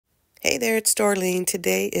Hey there, it's Dorleen.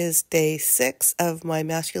 Today is day 6 of my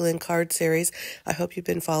masculine card series. I hope you've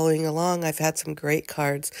been following along. I've had some great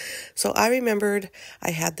cards. So I remembered I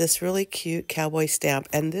had this really cute cowboy stamp,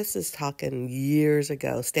 and this is talking years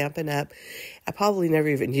ago, Stampin' Up. I probably never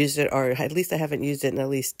even used it, or at least I haven't used it in at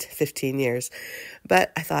least 15 years.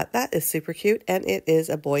 But I thought that is super cute, and it is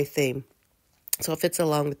a boy theme. So it fits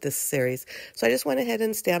along with this series. So I just went ahead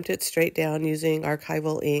and stamped it straight down using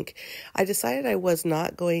archival ink. I decided I was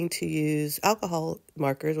not going to use alcohol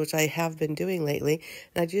markers, which I have been doing lately,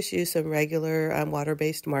 and I just used some regular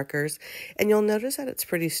water-based markers. And you'll notice that it's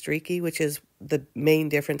pretty streaky, which is the main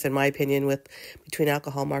difference, in my opinion, with between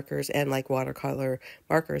alcohol markers and like watercolor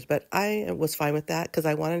markers. But I was fine with that because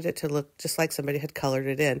I wanted it to look just like somebody had colored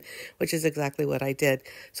it in, which is exactly what I did.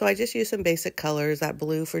 So I just used some basic colors, that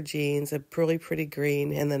blue for jeans, a really pretty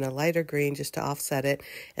green, and then a lighter green just to offset it,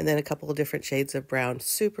 and then a couple of different shades of brown.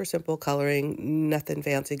 Super simple coloring, nothing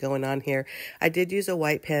fancy going on here. I did use a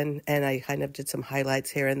white pen, and I kind of did some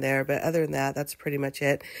highlights here and there, but other than that, that's pretty much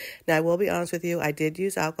it. Now, I will be honest with you, I did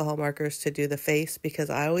use alcohol markers to do the face because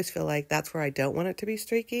I always feel like that's where I don't want it to be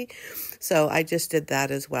streaky, so I just did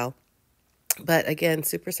that as well. But again,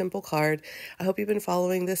 super simple card. I hope you've been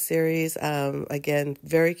following this series. Again,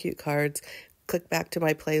 very cute cards. Click back to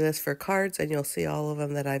my playlist for cards and you'll see all of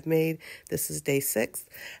them that I've made. This is day 6.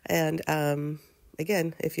 And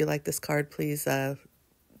again, if you like this card, please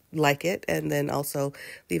like it, and then also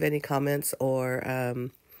leave any comments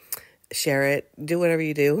or share it, do whatever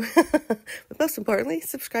you do. But most importantly,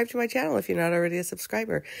 subscribe to my channel if you're not already a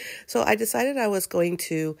subscriber. So I decided I was going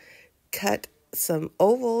to cut some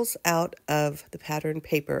ovals out of the pattern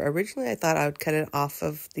paper. Originally, I thought I would cut it off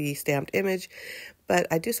of the stamped image, but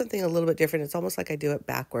I do something a little bit different. It's almost like I do it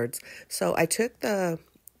backwards. So I took the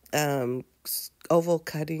oval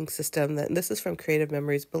cutting system, that this is from Creative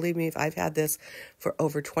Memories. Believe me, if I've had this for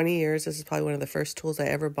over 20 years, this is probably one of the first tools I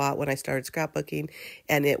ever bought when I started scrapbooking,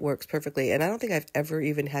 and it works perfectly. And I don't think I've ever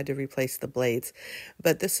even had to replace the blades,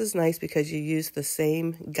 but this is nice because you use the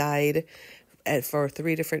same guide for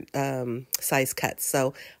 3 different size cuts.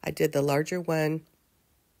 So I did the larger one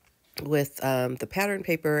with the pattern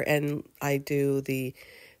paper, and I do the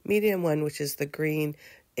medium one, which is the green,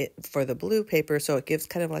 for the blue paper, so it gives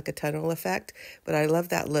kind of like a tunnel effect. But I love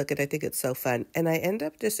that look, and I think it's so fun. And I end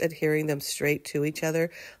up just adhering them straight to each other.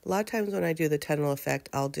 A lot of times when I do the tunnel effect,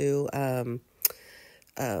 I'll do what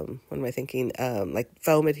am I thinking? Like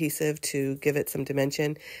foam adhesive to give it some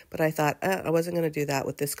dimension. But I thought I wasn't going to do that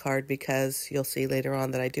with this card because you'll see later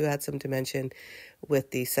on that I do add some dimension with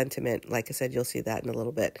the sentiment. Like I said, you'll see that in a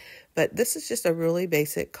little bit. But this is just a really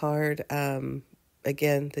basic card.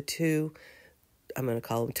 Again, the 2, I'm going to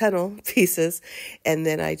call them tunnel pieces, and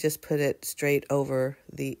then I just put it straight over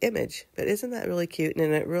the image. But isn't that really cute?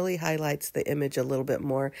 And it really highlights the image a little bit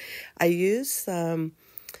more. I use some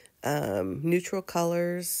neutral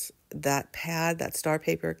colors. That pad, that star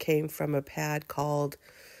paper, came from a pad called,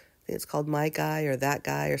 I think it's called My Guy or That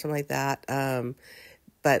Guy or something like that.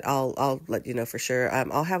 But I'll let you know for sure.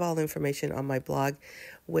 I'll have all the information on my blog,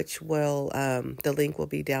 which will, the link will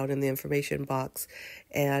be down in the information box.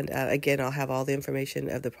 And again, I'll have all the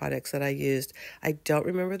information of the products that I used. I don't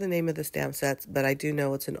remember the name of the stamp sets, but I do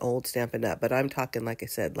know it's an old Stampin' Up. But I'm talking, like I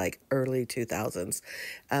said, like early 2000s.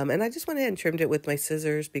 And I just went ahead and trimmed it with my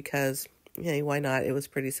scissors because, you know, why not? It was a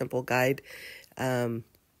pretty simple guide. And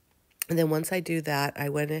then once I do that, I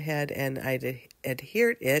went ahead and I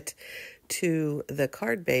adhered it to the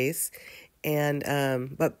card base. And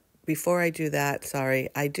but before I do that, sorry,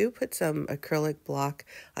 I do put some acrylic block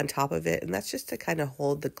on top of it, and that's just to kind of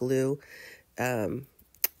hold the glue, to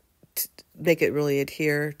make it really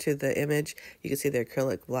adhere to the image. You can see the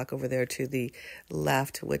acrylic block over there to the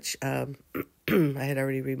left, which I had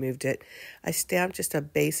already removed it. I stamped just a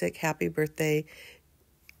basic happy birthday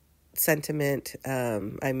sentiment.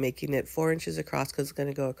 I'm making it 4 inches across because it's going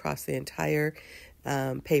to go across the entire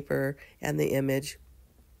paper and the image.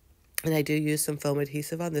 And I do use some foam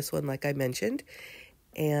adhesive on this one, like I mentioned.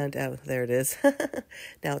 And there it is.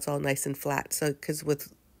 Now it's all nice and flat. So, because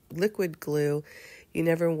with liquid glue, you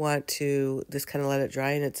never want to just kind of let it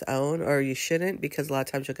dry on its own, or you shouldn't, because a lot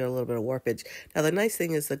of times you'll get a little bit of warpage. Now, the nice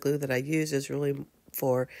thing is the glue that I use is really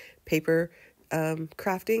for paper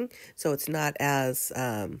crafting, so it's not as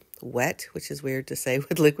wet, which is weird to say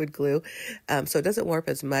with liquid glue. So it doesn't warp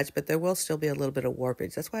as much, but there will still be a little bit of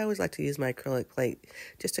warpage. That's why I always like to use my acrylic plate,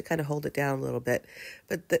 just to kind of hold it down a little bit.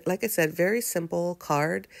 But like I said, very simple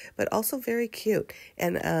card, but also very cute.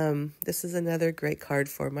 And this is another great card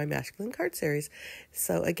for my masculine card series.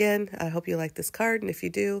 So again, I hope you like this card, and if you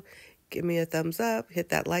do, give me a thumbs up, hit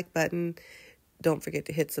that like button. Don't forget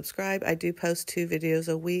to hit subscribe. I do post 2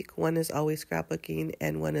 videos a week. One is always scrapbooking,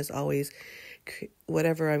 and one is always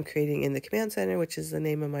whatever I'm creating in the Command Center, which is the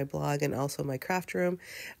name of my blog, and also my craft room.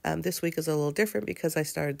 This week is a little different because I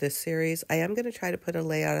started this series. I am going to try to put a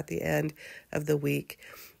layout at the end of the week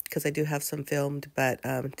because I do have some filmed, but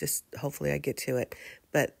just hopefully I get to it.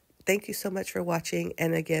 But thank you so much for watching.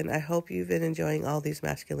 And again, I hope you've been enjoying all these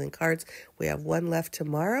masculine cards. We have one left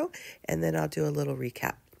tomorrow, and then I'll do a little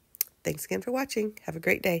recap. Thanks again for watching. Have a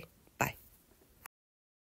great day.